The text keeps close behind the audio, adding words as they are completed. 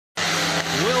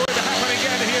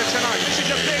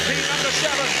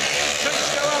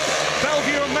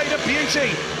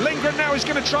beauty. Lindgren now is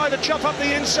going to try the chop up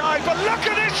the inside, but look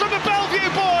at this from the Bellevue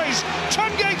boys.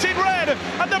 Tungate in red,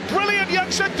 and the brilliant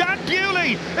youngster Dan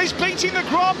Bewley is beating the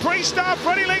Grand Prix star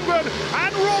Freddie Lindgren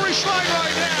and Rory Schlein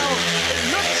right now. It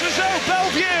looks as though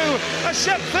Bellevue are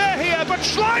set fair here, but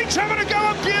Schlein's having a go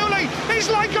at Bewley. He's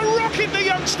like a rocket, the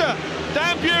youngster.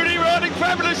 Dan Bewley riding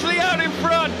fabulously out in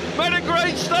front, made a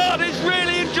great start, is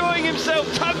really enjoying himself.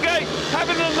 Tungate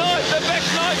having the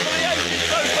best night for the ages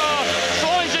so far.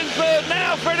 Schlein's in third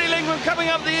now, Freddie Lindgren coming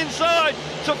up the inside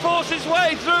to force his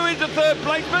way through into third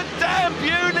place, but Dan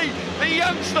Bewley, the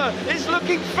youngster, is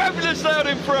looking fabulous out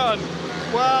in front.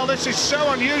 Well, this is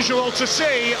so unusual to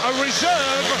see a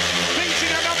reserve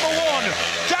beating a number one.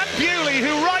 Dan Bewley,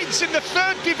 who rides in the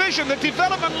third division, the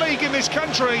development league in this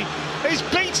country, is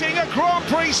beating a Grand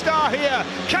Prix star here.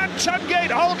 Can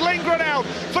Tungate hold Lindgren out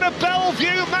for the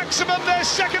Bellevue maximum, their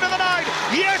second of the night?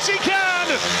 Yes, he can!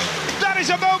 That is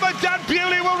a moment